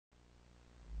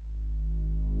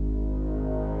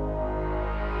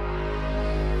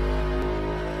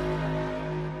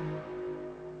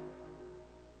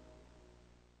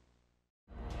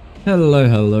Hello,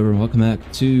 everyone. Welcome back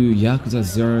to Yakuza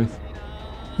 0.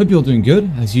 Hope you're all doing good,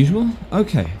 as usual.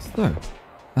 Okay, so,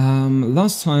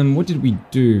 last time, what did we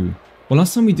do? Well,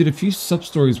 last time we did a few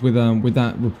sub-stories with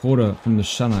that reporter from the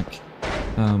Shalak.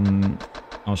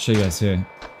 I'll show you guys here.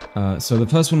 So the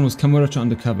first one was Kamurocho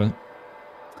undercover.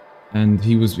 And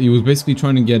he was basically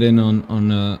trying to get in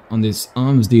on this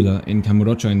arms dealer in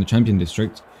Kamurocho in the Champion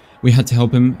District. We had to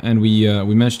help him, and we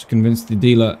managed to convince the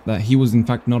dealer that he was in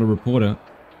fact not a reporter.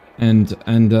 And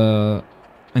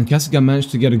Kasuga managed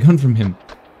to get a gun from him,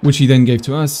 which he then gave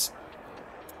to us.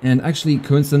 And actually,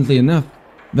 coincidentally enough,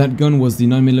 that gun was the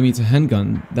 9mm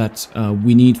handgun that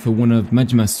we need for one of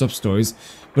Majima's sub-stories.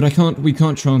 But we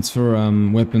can't transfer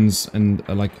weapons and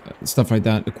like stuff like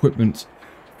that, equipment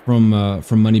from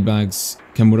Moneybags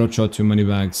Kamurocho to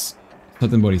Moneybags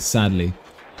Sotenbori, sadly.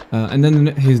 And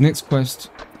then his next quest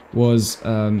was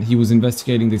he was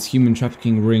investigating this human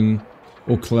trafficking ring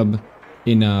or club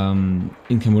in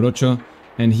Kamurocho,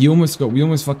 and we almost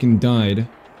fucking died.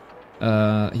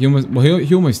 He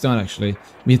almost died actually.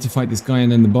 We had to fight this guy,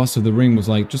 and then the boss of the ring was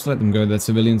like, just let them go, they're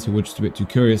civilians who were just a bit too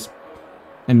curious.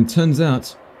 And it turns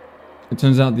out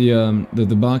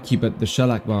the barkeep at the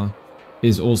Shalak bar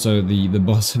is also the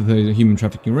boss of the human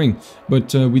trafficking ring.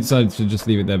 But we decided to just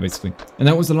leave it there basically. And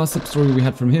that was the last story we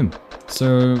had from him.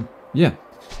 So yeah.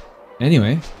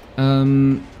 Anyway,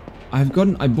 I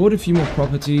bought a few more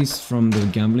properties from the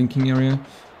Gambling King area.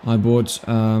 I bought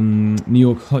New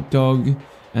York Hot Dog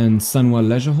and Sanwa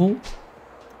Leisure Hall.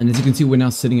 And as you can see, we're now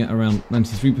sitting at around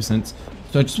 93%.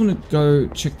 So I just want to go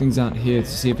check things out here to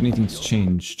see if anything's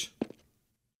changed.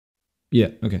 Yeah,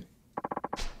 okay.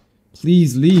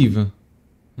 Please leave.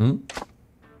 Huh?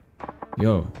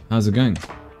 Yo, how's it going?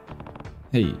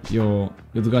 Hey, you're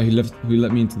the guy who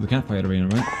let me into the catfight arena,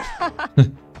 right?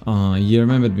 Aw, you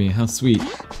remembered me, how sweet.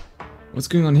 What's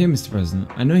going on here, Mr. President?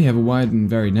 I know you have a wide and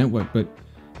varied network, but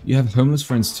you have homeless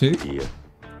friends too? Yeah.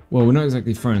 Well, we're not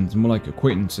exactly friends, more like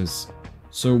acquaintances.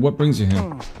 So what brings you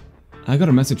here? I got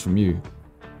a message from you.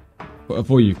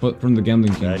 From the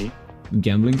Gambling King. Daddy? The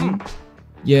Gambling King?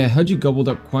 Yeah, heard you gobbled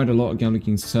up quite a lot of Gambling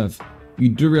King's turf. You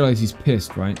do realize he's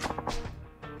pissed, right?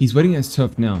 He's waiting at his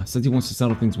turf now, says he wants to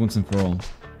settle things once and for all.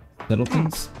 Settle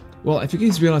things? Well, I figure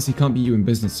he's realized he can't beat you in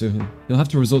business, so he'll have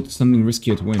to resort to something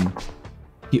riskier to win.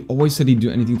 He always said he'd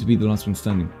do anything to be the last one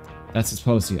standing. That's his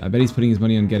policy. I bet he's putting his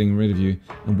money on getting rid of you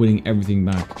and winning everything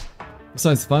back.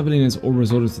 Besides, 5 billionaires all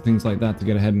resorted to things like that to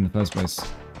get ahead in the first place.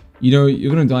 You know,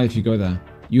 you're gonna die if you go there.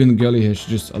 You and the girlie here should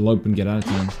just elope and get out of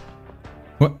town.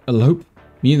 What? Elope?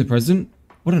 Me and the president?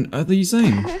 What on earth are you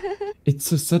saying? It's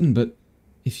so sudden, but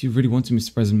if you really want to,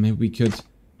 Mr. President, maybe we could...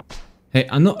 Hey,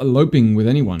 I'm not eloping with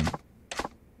anyone.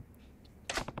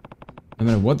 No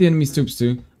matter what the enemy stoops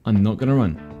to, I'm not gonna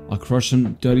run. I'll crush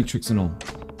him, dirty tricks and all.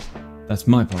 That's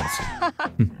my policy.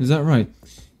 Is that right?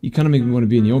 You kind of make me want to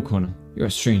be in your corner. You're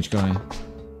a strange guy.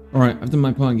 Alright, I've done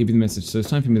my part and give you the message, so it's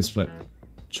time for me to split.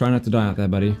 Try not to die out there,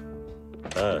 buddy.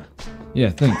 Yeah,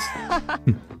 thanks.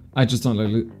 I just don't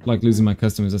like losing my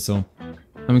customers, that's all.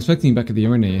 I'm expecting you back at the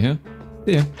arena, you hear?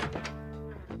 See ya.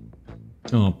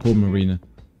 Oh, poor Marina.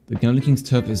 The Gambling King's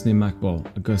turf is near Macball.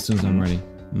 I'll go as soon as I'm ready.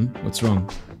 What's wrong?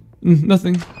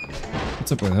 Nothing.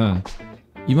 What's up with her?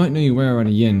 You might know your way around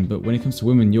a yen, but when it comes to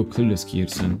women, you're clueless,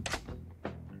 Kiryu-san.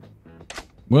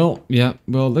 Well, yeah.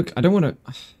 Well, look, I don't want to...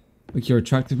 Look, you're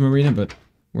attractive, Marina, but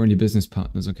we're only business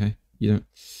partners, okay? You don't...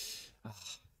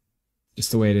 Just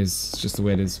the way it is. It's just the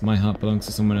way it is. My heart belongs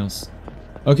to someone else.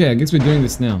 Okay, I guess we're doing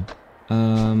this now.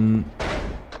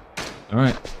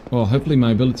 Alright. Well, hopefully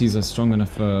my abilities are strong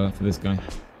enough for this guy.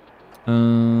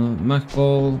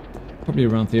 Macball... Probably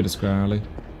around Theatre Square, Ali.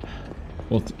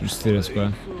 Or just Theatre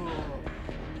Square.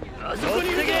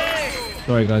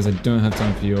 Sorry guys, I don't have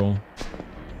time for you all.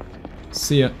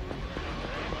 See ya.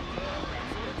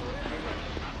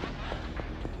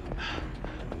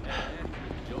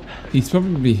 He's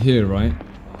probably here, right?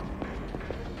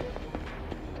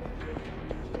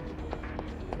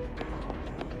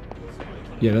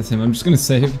 Yeah, that's him. I'm just gonna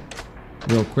save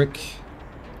real quick.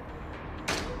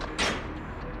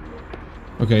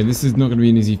 Okay, this is not gonna be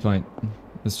an easy fight.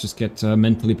 Let's just get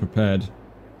mentally prepared.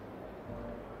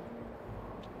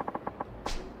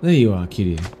 There you are,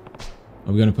 Kiryu.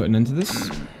 Are we gonna put an end to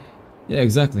this? Yeah,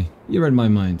 exactly. You read my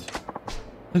mind.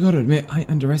 I gotta admit, I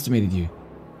underestimated you.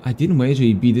 I didn't wager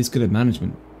you'd be this good at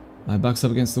management. My back's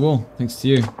up against the wall, thanks to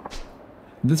you. At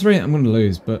this rate, I'm gonna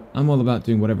lose, but I'm all about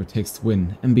doing whatever it takes to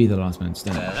win and be the last man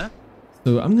standing.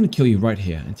 So I'm gonna kill you right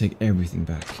here and take everything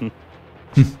back.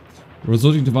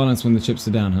 Resorting to violence when the chips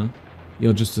are down, huh?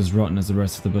 You're just as rotten as the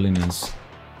rest of the billionaires.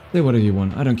 Say whatever you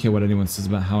want. I don't care what anyone says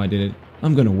about how I did it.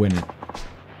 I'm gonna win it.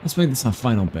 Let's make this our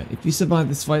final bet. If you survive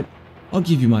this fight, I'll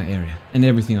give you my area and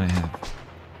everything I have.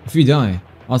 If you die,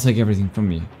 I'll take everything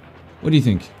from you. What do you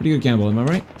think? Pretty good gamble, am I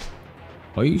right?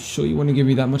 Are you sure you want to give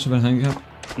me that much of a handicap?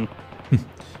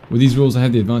 With these rules, I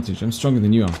have the advantage. I'm stronger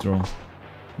than you, after all.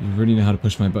 You really know how to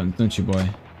push my buttons, don't you, boy?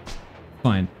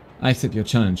 Fine. I accept your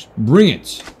challenge. Bring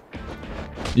it!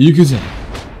 Yakuza.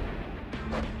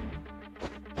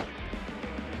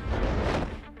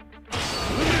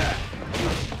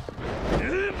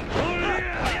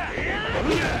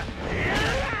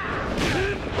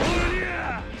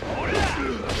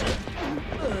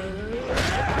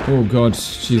 Oh god,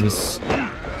 Jesus.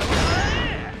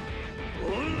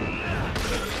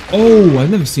 Oh, I've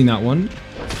never seen that one.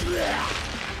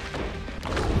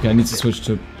 Okay, I need to switch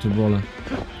to roller.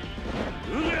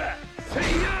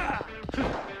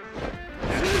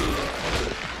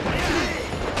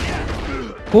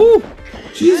 Oh,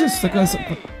 Jesus, that guy's...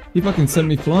 He fucking sent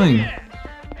me flying.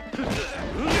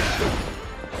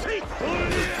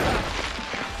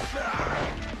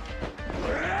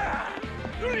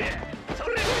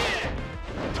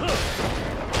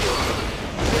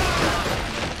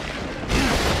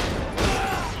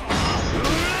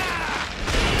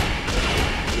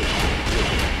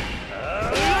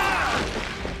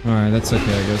 Alright, that's okay,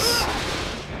 I guess.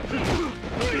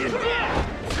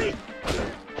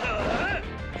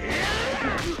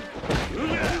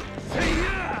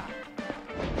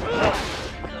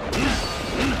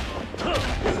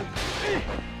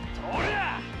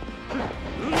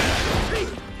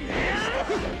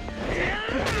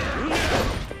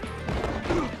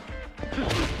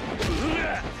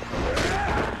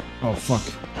 Oh, fuck.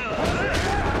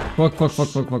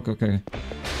 Fuck, okay.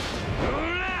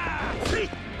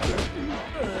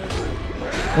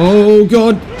 Oh,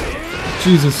 God!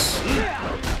 Jesus.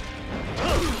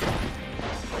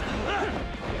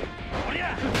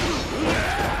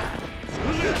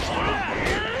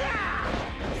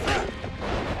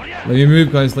 Let me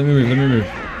move, guys. Let me move.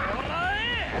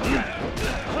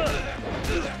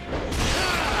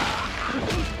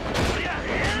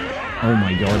 Oh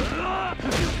my god.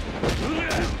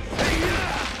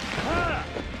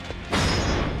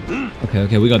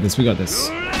 Okay, we got this.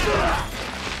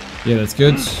 Yeah, that's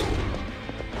good.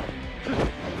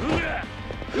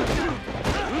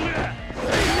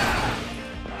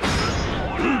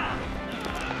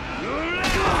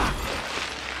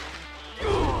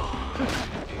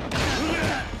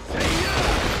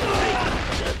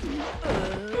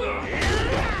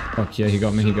 Fuck yeah, he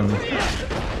got me.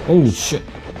 Oh shit.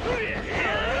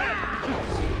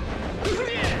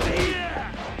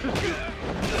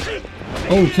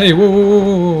 Okay,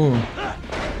 whoa.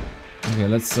 Okay,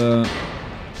 let's Alright,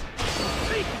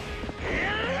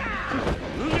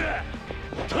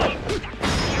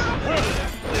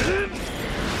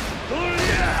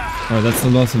 that's the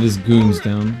last of his goons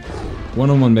down.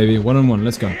 One-on-one, baby. One-on-one.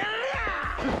 Let's go.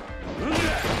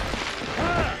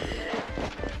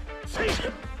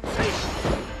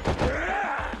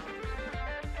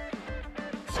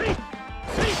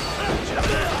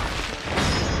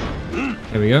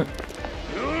 There we go.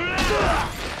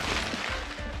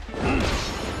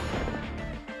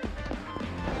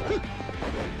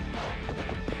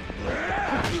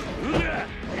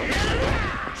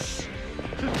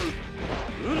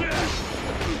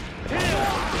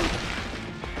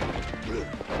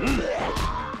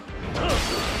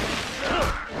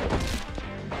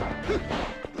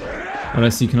 But I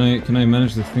see, can I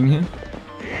manage this thing here?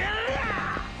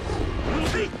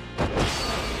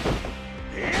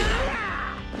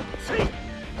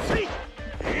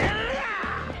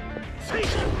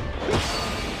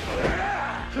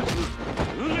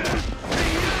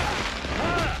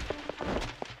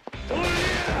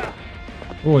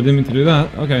 Oh, I didn't mean to do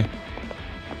that. Okay.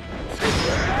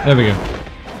 There we go.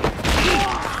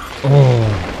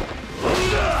 Oh.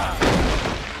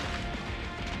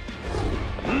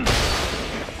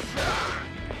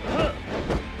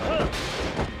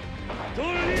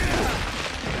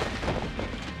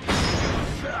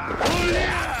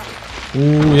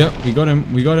 Ooh, yeah, we got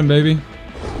him, baby.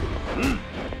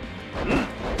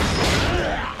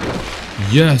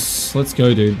 Yes, let's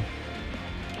go, dude.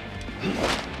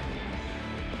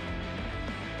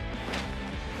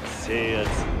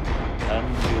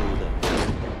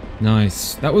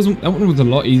 Nice. That one was a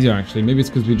lot easier, actually. Maybe it's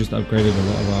because we just upgraded a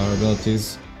lot of our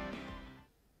abilities.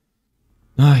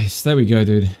 Nice, there we go,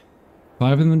 dude.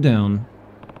 5 of them down.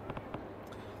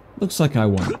 Looks like I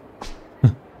won.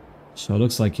 Sure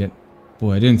looks like it.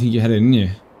 Boy, I didn't think you had it in you.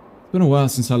 It's been a while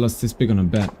since I lost this big on a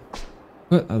bet.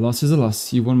 But a loss is a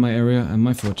loss. You won my area and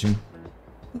my fortune.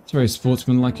 That's very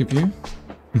sportsmanlike of you.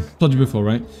 Told you before,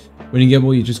 right? When you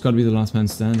gamble, you just gotta be the last man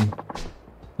standing.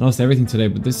 I lost everything today,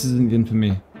 but this isn't the end for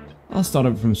me. I'll start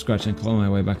over from scratch and claw my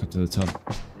way back up to the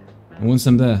top. And once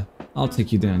I'm there, I'll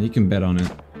take you down. You can bet on it.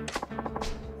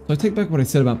 So I take back what I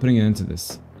said about putting an end to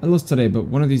this. I lost today, but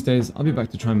one of these days, I'll be back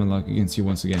to try my luck against you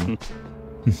once again.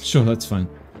 Sure, that's fine.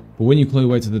 But when you claw your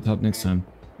way to the top next time,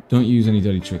 don't use any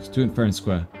dirty tricks. Do it fair and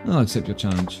square. I'll accept your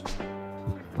challenge.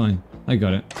 Fine, I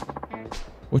got it.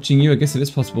 Watching you, I guess it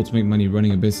is possible to make money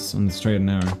running a business on the straight and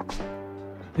narrow.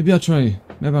 Maybe I'll try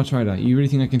that. You really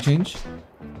think I can change?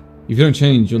 If you don't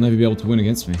change, you'll never be able to win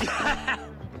against me.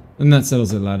 And that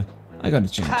settles it, lad. I gotta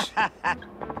change.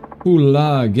 Ooh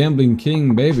la, gambling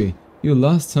king, baby. You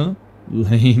lost, huh?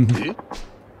 Lame.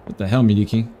 What the hell, Media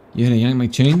King? You here to yank my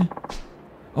chain?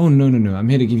 Oh, no. I'm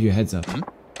here to give you a heads up.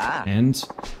 And,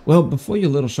 well, before your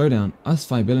little showdown, us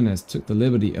 5 billionaires took the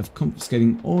liberty of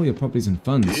confiscating all your properties and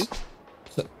funds.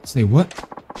 Say what?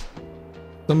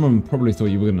 Someone probably thought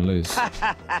you were gonna lose.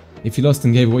 If you lost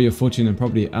and gave away your fortune and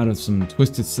property out of some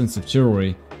twisted sense of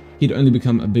chivalry, he'd only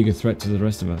become a bigger threat to the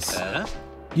rest of us.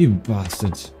 You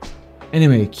bastard.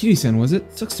 Anyway, Kiryu-san, was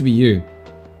it? Sucks to be you.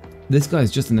 This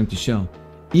guy's just an empty shell.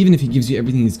 Even if he gives you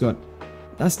everything he's got,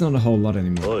 that's not a whole lot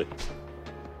anymore.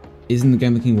 Isn't the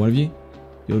Gambler King one of you?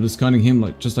 You're discarding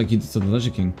him just like you did to the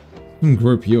Leisure King.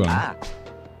 Group you are.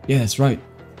 Yeah, that's right.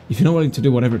 If you're not willing to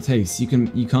do whatever it takes, you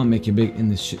can't make it big in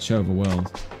this shit show of a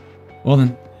world. Well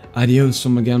then, adios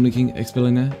from the Gambler King,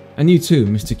 ex-billionaire. And you too,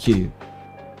 Mr. Kiryu.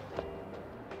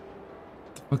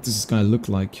 What the fuck does this guy look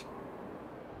like?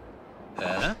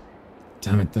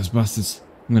 Damn it, those bastards.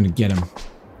 I'm gonna get him.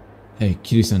 Hey,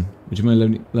 Kiryu-san, would you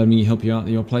mind letting me help you out at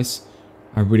your place?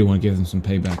 I really want to give them some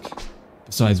payback.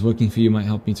 Besides, working for you might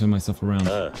help me turn myself around.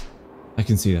 I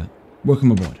can see that.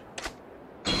 Welcome aboard.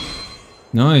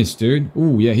 Nice, dude.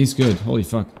 Ooh, yeah, he's good. Holy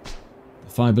fuck.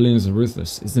 The 5 billionaires are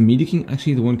ruthless. Is the Media King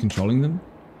actually the one controlling them?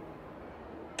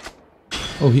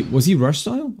 Oh, was he Rush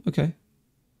style? Okay.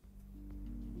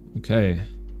 Okay.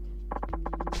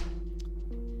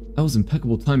 That was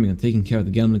impeccable timing on taking care of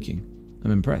the Gambler King.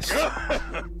 I'm impressed.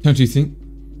 Don't you think?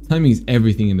 Timing is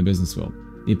everything in the business world.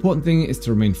 The important thing is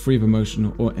to remain free of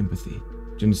emotion or empathy.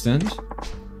 Do you understand?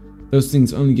 Those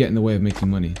things only get in the way of making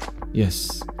money.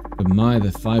 Yes, but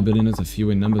the 5 billionaires are few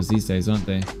in numbers these days, aren't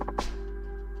they?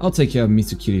 I'll take care of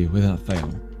Mr. Kiryu without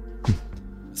fail. I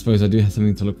suppose I do have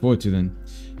something to look forward to then.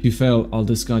 If you fail, I'll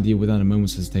discard you without a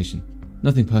moment's hesitation.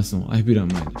 Nothing personal, I hope you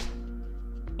don't mind.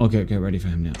 I'll get ready for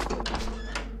him now.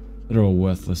 They're all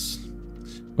worthless.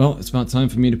 Well, it's about time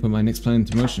for me to put my next plan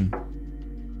into motion.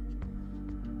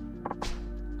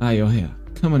 Ah, you're here.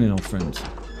 Come on in, old friend.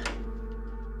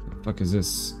 What the fuck is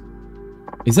this?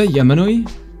 Is that Yamanoi?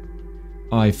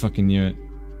 Oh, I fucking knew it.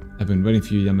 I've been waiting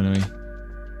for you, Yamanoi.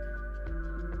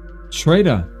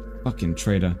 Traitor! Fucking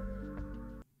traitor.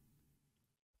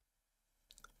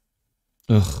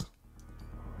 Ugh.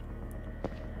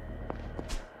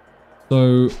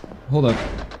 So, hold up.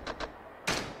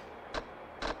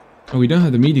 Oh, we don't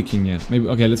have the Media King yet. Maybe.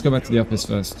 Okay, let's go back to the office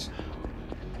first.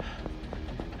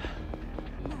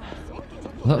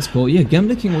 Well, that's cool. Yeah,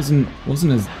 Gambler King wasn't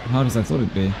as hard as I thought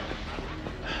it'd be.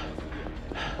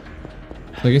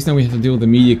 So I guess now we have to deal with the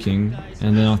Media King,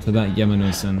 and then after that,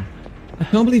 Yamanoi-san. I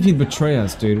can't believe he'd betray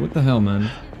us, dude. What the hell,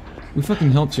 man? We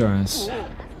fucking helped your ass.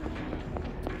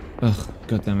 Ugh,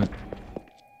 goddammit.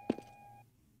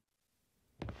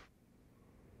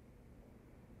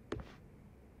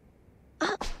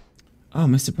 Oh,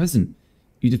 Mr. President,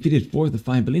 you defeated 4 of the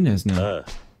 5 billionaires now.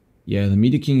 Yeah, the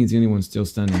Media King is the only one still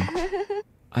standing.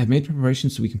 I've made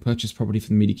preparations so we can purchase property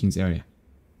from the Media King's area.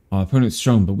 Our opponent's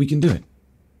strong, but we can do it.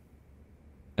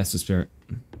 That's the spirit.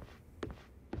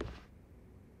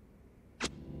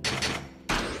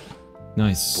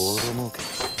 Nice.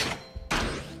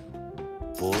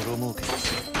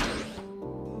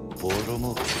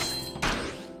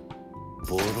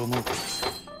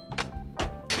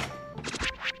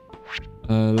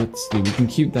 Let's see, we can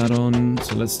keep that on,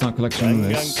 so let's start collecting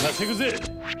this.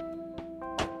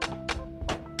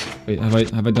 Wait,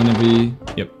 have I done every...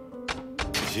 Yep.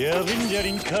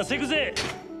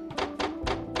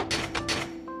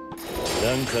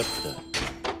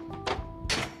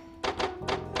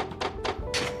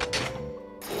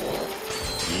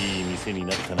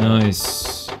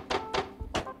 Nice.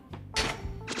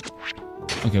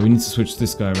 Okay, we need to switch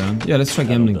this guy around. Yeah, let's try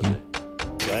Gambling King.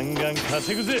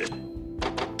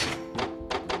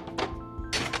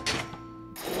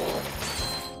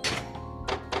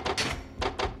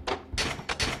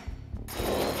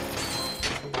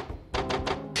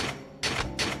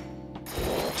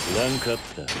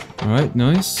 Alright,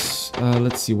 nice.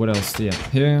 Let's see what else. Yeah,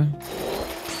 here.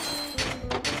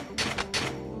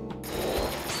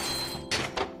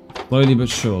 Slowly but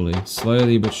surely.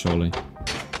 Slowly but surely.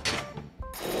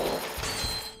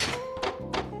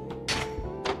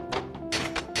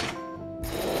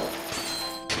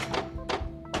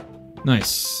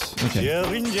 Nice. Okay.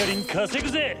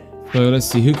 So let's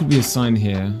see, who could be assigned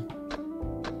here?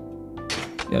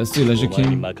 Yeah, let's do Leisure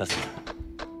King.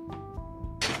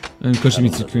 And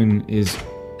Koshimitsu-kun is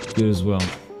good as well.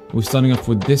 We're starting off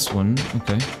with this one.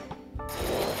 Okay.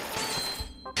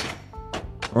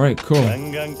 Alright, cool.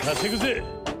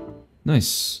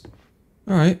 Nice.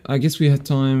 Alright, I guess we had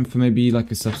time for maybe like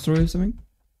a sub-story or something?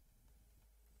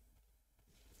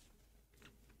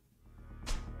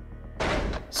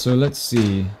 So let's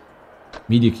see.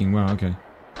 Media King, wow, okay.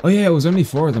 Oh yeah, it was only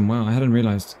 4 of them, wow, I hadn't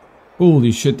realized.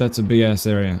 Holy shit, that's a big ass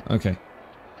area. Okay.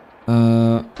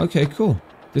 Okay, cool.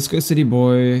 Disco City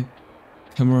Boy,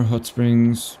 Kamura Hot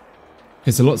Springs.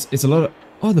 It's a lot of,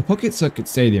 oh, the Pocket Circuit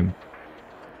Stadium.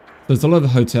 So it's a lot of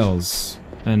hotels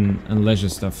and leisure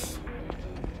stuff.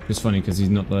 It's funny because he's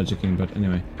not the Leisure King, but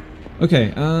anyway. Okay,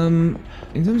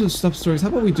 in terms of stuff stories, how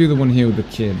about we do the one here with the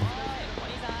kid?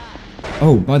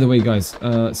 Oh, by the way, guys,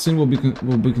 soon we'll be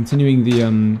continuing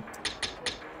the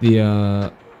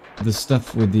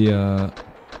stuff with the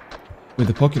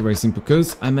pocket racing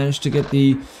because I managed to get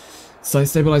the size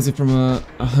stabilizer from a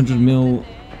 100,000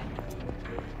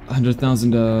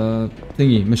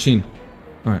 thingy machine.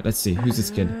 All right, let's see who's this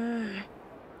kid.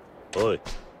 Oi.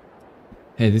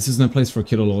 Hey, this is no place for a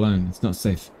kid all alone. It's not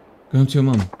safe. Go home to your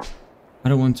mum. I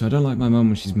don't want to. I don't like my mum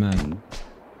when she's mad.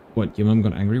 What? Your mum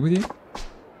got angry with you?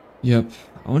 Yep.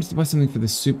 I wanted to buy something for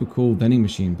this super cool vending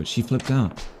machine, but she flipped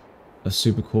out. A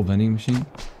super cool vending machine?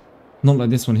 Not like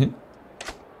this one here.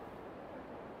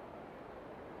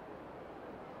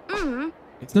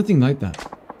 It's nothing like that.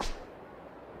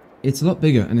 It's a lot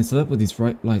bigger and it's lit up with these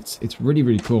bright lights. It's really,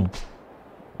 really cool.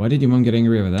 Why did your mum get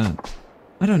angry over that?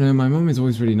 I don't know, my mum is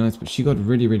always really nice, but she got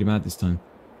really, really mad this time.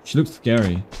 She looked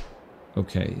scary.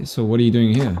 Okay, so what are you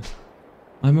doing here?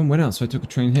 My mum went out, so I took a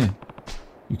train here.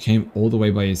 You came all the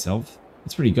way by yourself?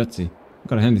 It's pretty gutsy. I've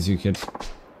got to hand this to you, kids.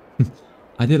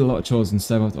 I did a lot of chores and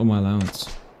saved up all my allowance.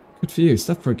 Good for you.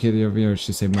 Stuff for a kid over here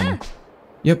to save money.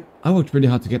 Yep, I worked really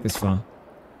hard to get this far.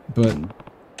 But,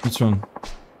 what's wrong?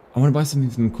 I want to buy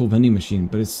something from the cool vending machine,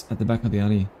 but it's at the back of the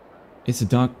alley. It's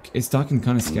dark and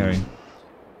kind of scary.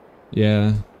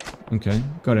 Yeah, okay,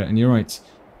 got it. And you're right.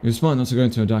 You're smart not to go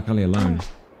into a dark alley alone.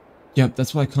 Yep,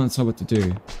 that's why I can't decide what to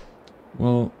do.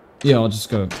 Well, yeah, I'll just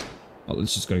go. Oh,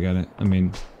 let's just go get it. I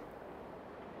mean...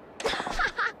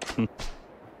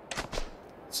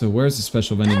 So where's the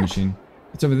special vending machine?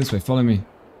 It's over this way, follow me.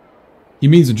 He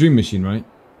means a dream machine, right?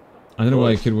 I don't know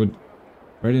why a kid would...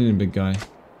 Right in, big guy.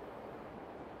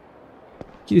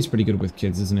 Kid is pretty good with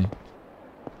kids, isn't he?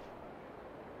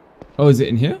 Oh, is it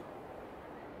in here?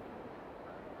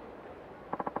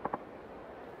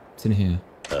 It's in here.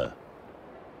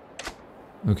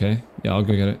 Okay, yeah, I'll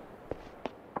go get it.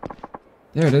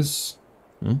 There it is.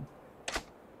 Huh?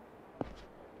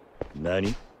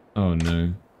 Nani? Oh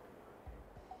no.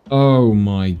 Oh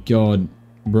my god,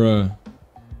 bruh.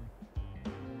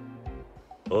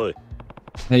 Oi.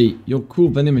 Hey, your cool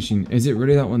vending machine, is it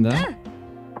really that one there?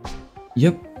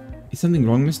 Yep. Is something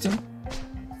wrong, mister?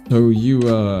 So you,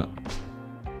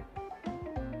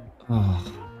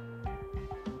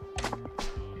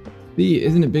 See,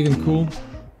 isn't it big and cool?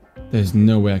 There's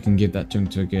no way I can give that junk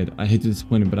to a kid. I hate to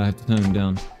disappoint him, but I have to turn him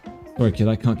down. Sorry, kid,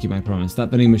 I can't keep my promise. That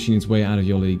vending machine is way out of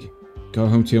your league. Go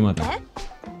home to your mother.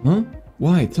 Huh?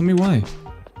 Why? Tell me why.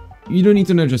 You don't need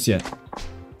to know just yet.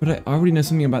 But I already know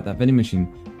something about that vending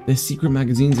machine. There's secret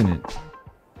magazines in it.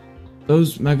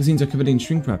 Those magazines are covered in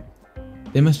shrink wrap.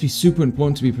 They must be super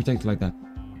important to be protected like that.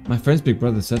 My friend's big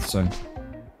brother said so.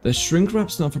 The shrink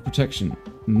wrap's not for protection.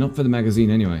 Not for the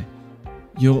magazine anyway.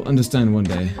 You'll understand one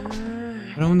day.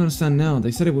 I don't understand now.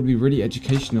 They said it would be really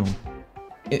educational.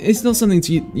 It's not something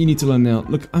you need to learn now.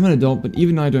 Look, I'm an adult, but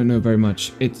even I don't know very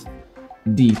much. It's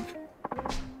deep.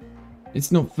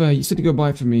 It's not fair. You said to go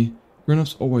buy it for me.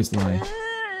 Grown-ups always lie.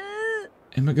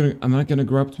 Am I gonna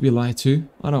grow up to be a liar too?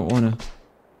 I don't wanna.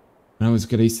 When I was a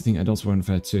kid, I used to think adults were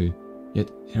unfair too.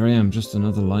 Yet here I am, just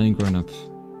another lying grown-up.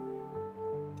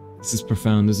 This is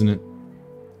profound, isn't it?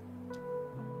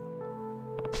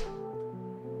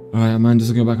 Alright, man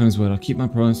doesn't go back on his word. I'll keep my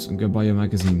promise and go buy your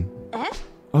magazine.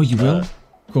 Oh, you will?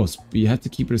 Of course, but you have to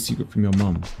keep it a secret from your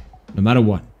mom. No matter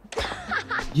what.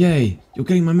 Yay, you're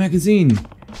getting my magazine!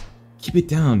 Keep it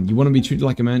down. You want to be treated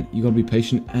like a man, you gotta be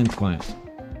patient and quiet.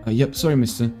 Yep, sorry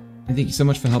mister. And thank you so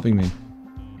much for helping me.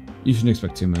 You shouldn't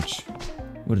expect too much.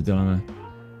 What a dilemma.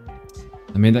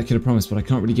 I made that kid a promise, but I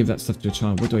can't really give that stuff to a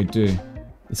child. What do I do?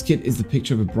 This kid is the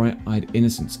picture of a bright-eyed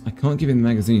innocence. I can't give him the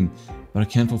magazine. but I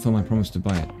can't fulfill my promise to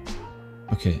buy it.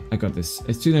 Okay, I got this.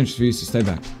 It's too dangerous for you, so stay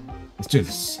back. Let's do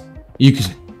this.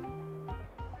 Yakuza.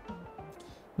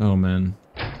 Oh man.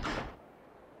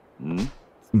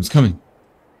 Someone's coming.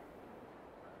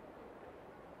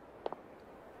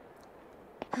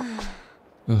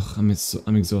 Ugh, I'm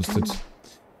exhausted.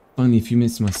 Finally, a few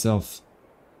minutes to myself.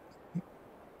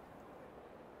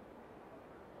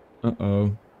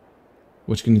 Uh-oh.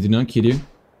 What you gonna do now, Kiryu?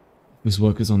 This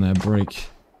worker's on their break.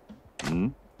 What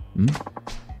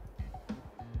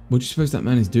do you suppose that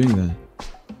man is doing there?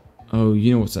 Oh,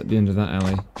 you know what's at the end of that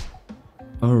alley.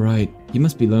 Oh, right. He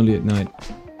must be lonely at night.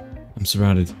 I'm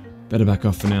surrounded. Better back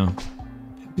off for now.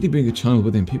 How could he bring a child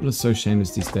with him? People are so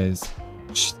shameless these days.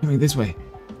 Shh, coming this way.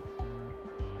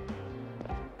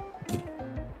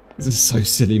 This is so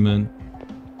silly, man.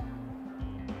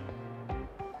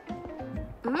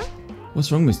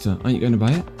 What's wrong, mister? Aren't you going to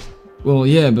buy it? Well,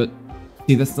 yeah, but...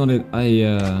 See, that's not it.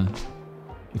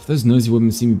 If those nosy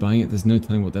women see me buying it, there's no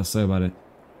telling what they'll say about it.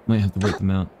 Might have to wait them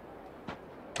out.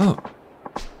 Oh.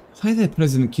 Hi there,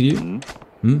 President Kiryu.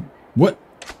 What?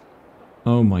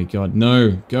 Oh my god,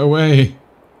 no. Go away.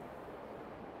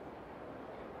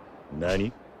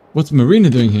 Nani? What's Marina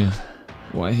doing here?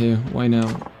 Why here? Why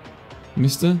now?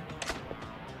 Mister?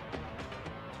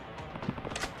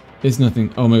 It's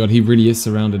nothing. Oh my god, he really is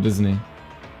surrounded, isn't he?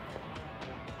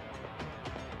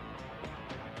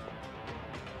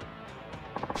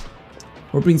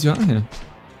 What brings you out here?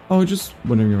 Oh, just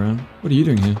wandering around. What are you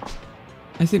doing here?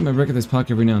 I take my break at this park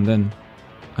every now and then.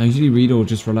 I usually read or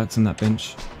just relax on that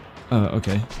bench. Oh,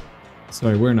 okay.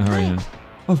 Sorry, we're in a hurry now.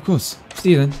 Oh, of course.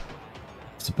 See you then. I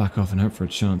have to back off and hope for a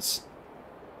chance.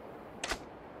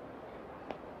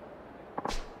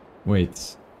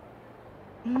 Wait.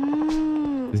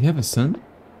 Does he have a son?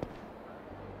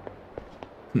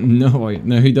 No,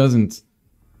 he doesn't.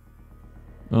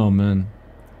 Oh, man.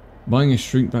 Buying a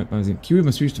shrink back magazine. Kiryu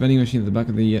must reach the vending machine at the back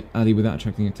of the alley without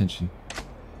attracting attention.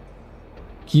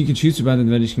 You can choose to abandon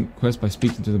the vending quest by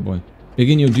speaking to the boy.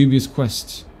 Begin your dubious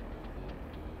quest.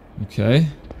 Okay.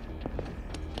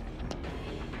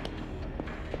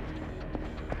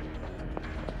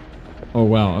 Oh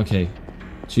wow, okay.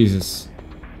 Jesus.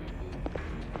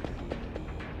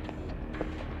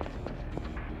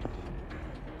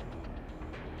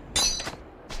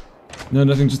 No,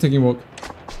 nothing, just taking a walk.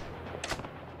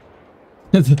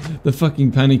 the fucking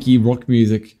panicky rock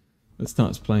music that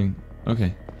starts playing.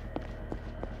 Okay.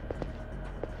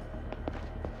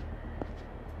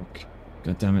 Fuck.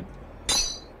 God damn it.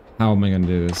 How am I gonna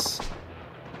do this?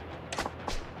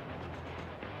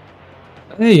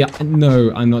 Hey,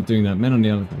 no, I'm not doing that. Men on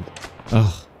the other thing.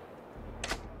 Ugh.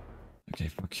 Okay,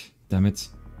 fuck. Damn it.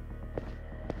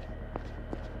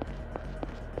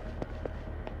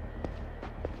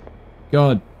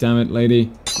 God damn it,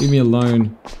 lady. Leave me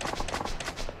alone.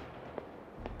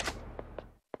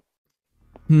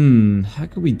 How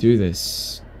could we do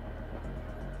this?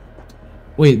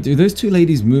 Wait, do those two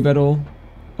ladies move at all?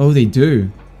 Oh, they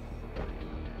do.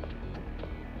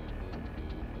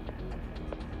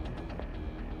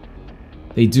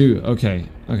 They do. Okay.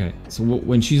 Okay. So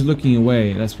when she's looking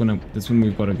away, that's when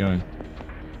we've got to go.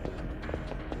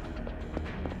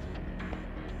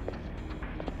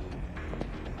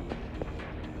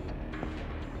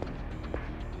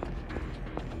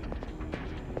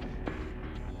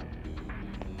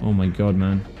 Oh my god,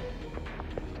 man.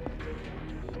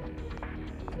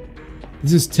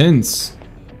 This is tense.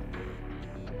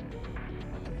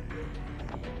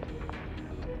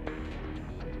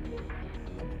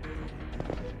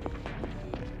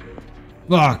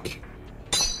 Fuck.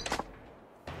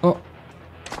 Oh.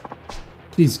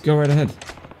 Please, go right ahead.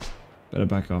 Better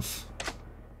back off.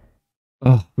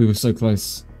 Oh, we were so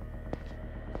close.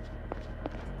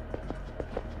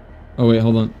 Oh wait,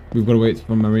 hold on. We've got to wait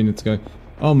for Marina to go.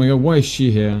 Oh my god, why is she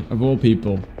here? Of all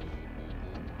people.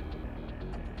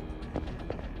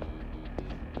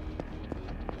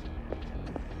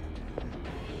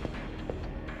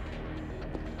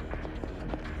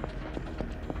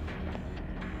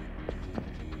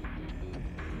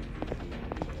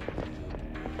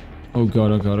 Oh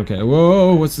god, okay.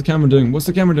 Whoa, what's the camera doing? What's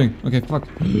the camera doing? Okay, fuck.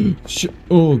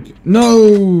 Oh,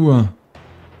 no!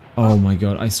 Oh my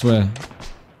god, I swear.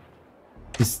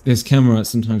 This camera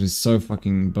sometimes is so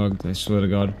fucking bugged, I swear to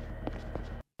god.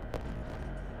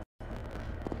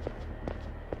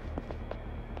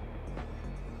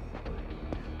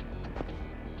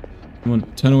 Come on,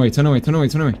 turn away.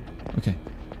 Okay.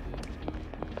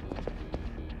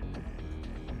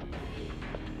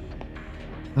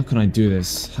 How can I do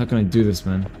this? How can I do this,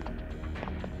 man?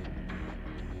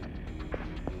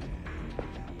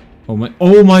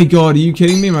 Oh my god, are you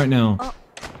kidding me right now?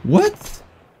 What?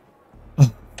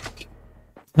 Oh,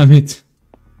 damn it.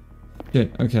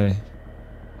 Shit, okay.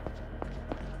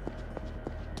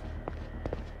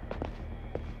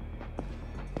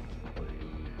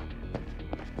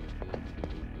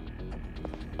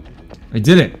 I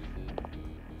did it.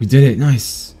 We did it.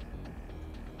 Nice.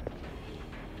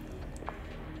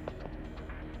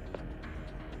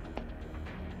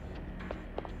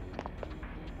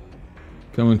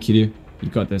 Come on, Kiryu. You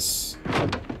got this.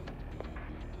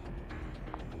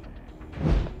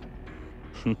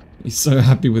 He's so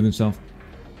happy with himself.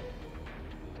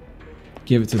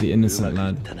 Give it to the innocent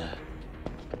lad.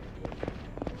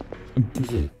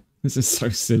 This is so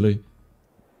silly.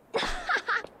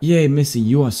 Yay, Missy,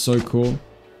 you are so cool.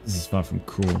 This is far from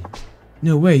cool.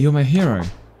 No way, you're my hero.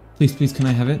 Please, please, can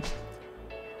I have it?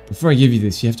 Before I give you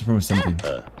this, you have to promise something.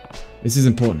 This is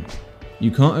important.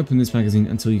 You can't open this magazine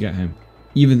until you get home.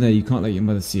 Even though you can't let your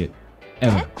mother see it.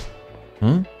 Ever.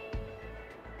 Huh?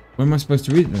 Where am I supposed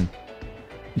to read it then?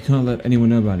 You can't let anyone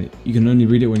know about it. You can only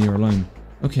read it when you're alone.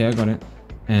 Okay, I got it.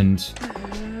 And...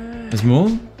 there's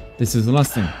more? This is the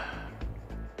last thing.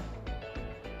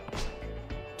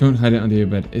 Don't hide it under your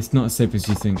bed. It's not as safe as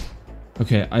you think.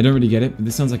 Okay, I don't really get it, but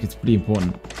this sounds like it's pretty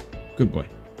important. Good boy.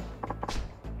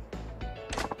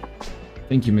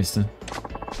 Thank you, mister.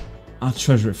 I'll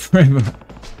treasure it forever.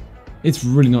 It's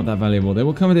really not that valuable. There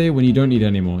will come a day when you don't need it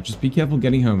anymore. Just be careful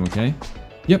getting home, okay?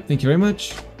 Yep, thank you very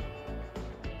much.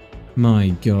 My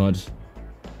god.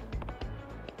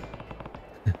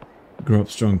 Grow up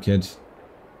strong, kid.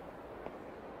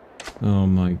 Oh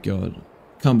my god.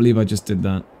 Can't believe I just did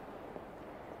that.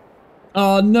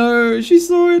 Oh no, she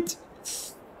saw it.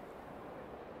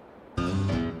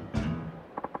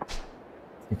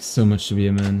 Takes so much to be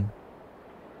a man.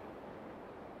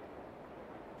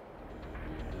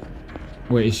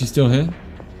 Wait, is she still here?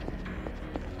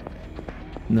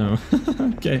 No.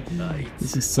 Okay.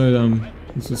 This is so dumb.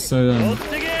 This is so dumb.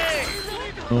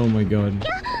 Oh my god.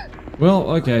 Well,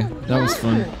 okay. That was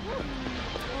fun.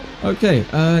 Okay,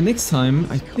 next time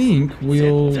I think we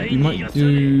might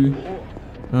do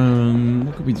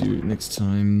what could we do next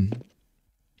time?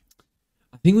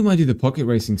 I think we might do the pocket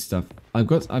racing stuff. I've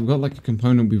got like a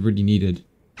component we really needed.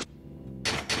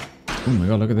 Oh my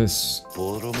god, look at this.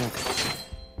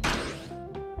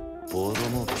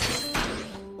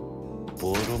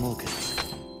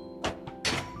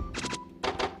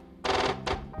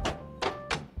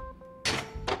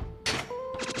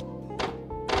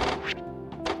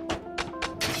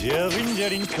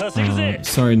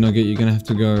 Sorry, Nugget, you're gonna have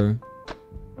to go.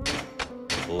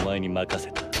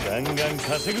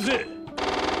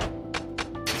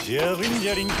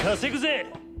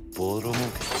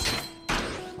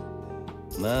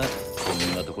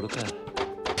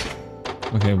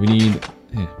 Okay, we need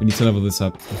to level this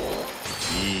up.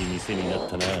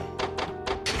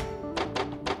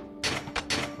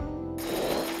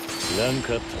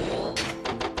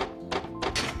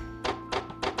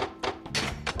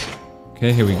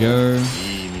 Okay, here we go.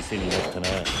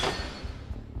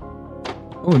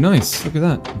 Oh, nice. Look at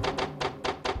that.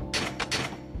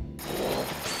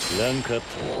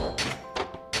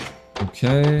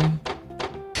 Okay.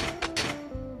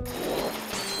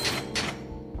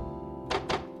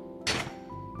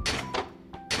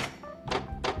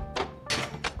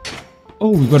 Oh,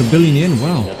 we've got a billion yen.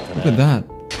 Wow. Look at that.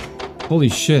 Holy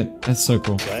shit. That's so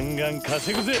cool.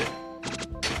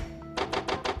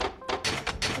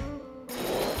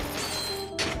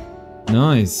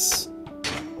 Nice.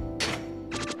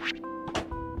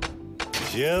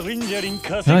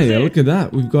 Hell yeah, look at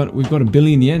that. We've got a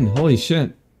billion yen. Holy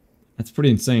shit. That's pretty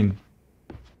insane.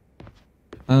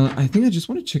 I think I just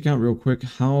want to check out real quick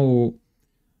how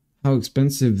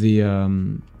expensive the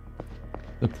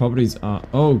properties are.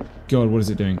 Oh god, what is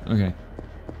it doing? Okay.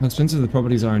 How expensive the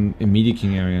properties are in Media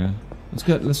King area.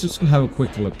 Let's just have a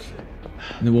quick look.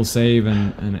 And then we'll save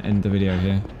and end the video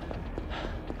here.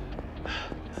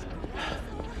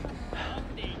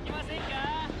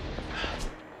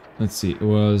 Let's see,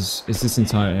 it's this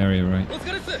entire area, right?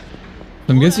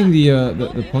 I'm guessing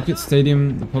the Pocket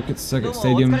Stadium, the Pocket Circuit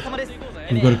Stadium,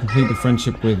 we've got to complete the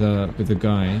friendship with the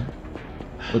guy,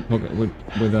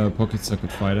 with a Pocket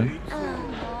Circuit Fighter.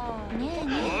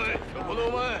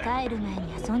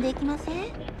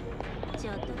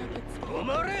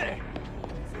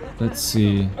 Let's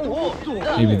see,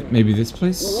 maybe this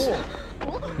place?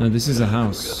 No, this is a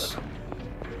house.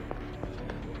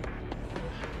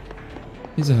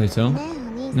 Here's a hotel.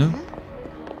 No?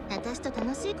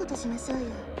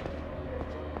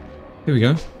 Here we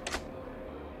go.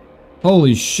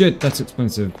 Holy shit, that's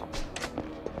expensive.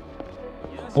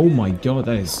 Oh my god,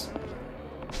 that is...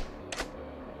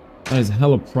 That is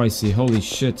hella pricey. Holy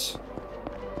shit.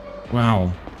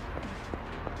 Wow.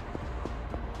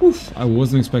 Oof, I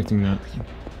wasn't expecting that.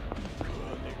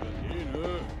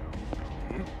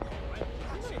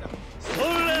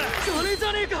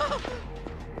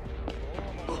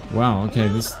 Wow, okay,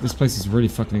 this place is really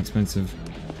fucking expensive.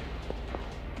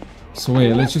 So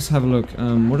wait, let's just have a look.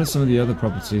 What are some of the other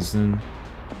properties then?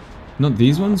 Not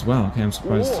these ones? Wow, okay, I'm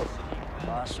surprised.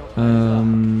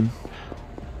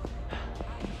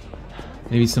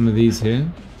 Maybe some of these here.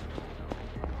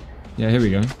 Yeah, here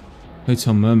we go.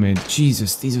 Hotel Mermaid.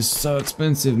 Jesus, these are so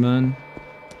expensive, man.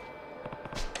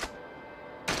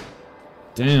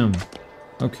 Damn.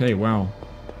 Okay, wow.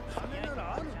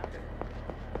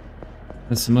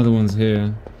 There's some other ones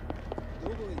here.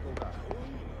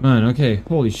 Man, okay,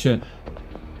 holy shit.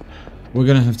 We're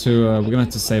gonna have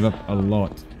to save up a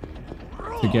lot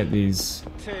to get these.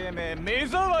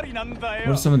 What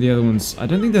are some of the other ones? I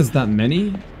don't think there's that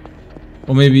many.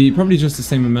 Or maybe, probably just the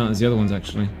same amount as the other ones,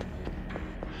 actually.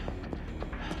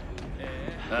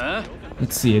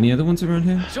 Let's see, any other ones around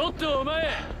here?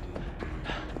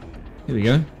 Here we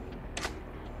go.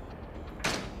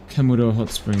 Kamuro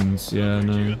Hot Springs, yeah,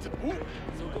 no.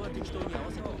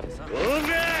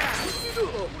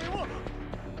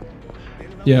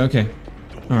 Yeah, okay.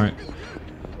 Alright.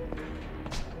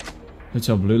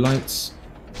 Hotel Blue Lights.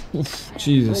 Oof,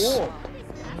 Jesus.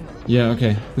 Yeah,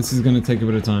 okay. This is gonna take a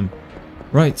bit of time.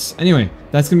 Right, anyway,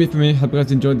 that's gonna be it for me. Hope you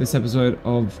guys enjoyed this episode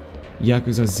of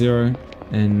Yakuza 0.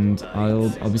 And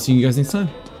I'll be seeing you guys next time.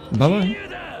 Bye bye.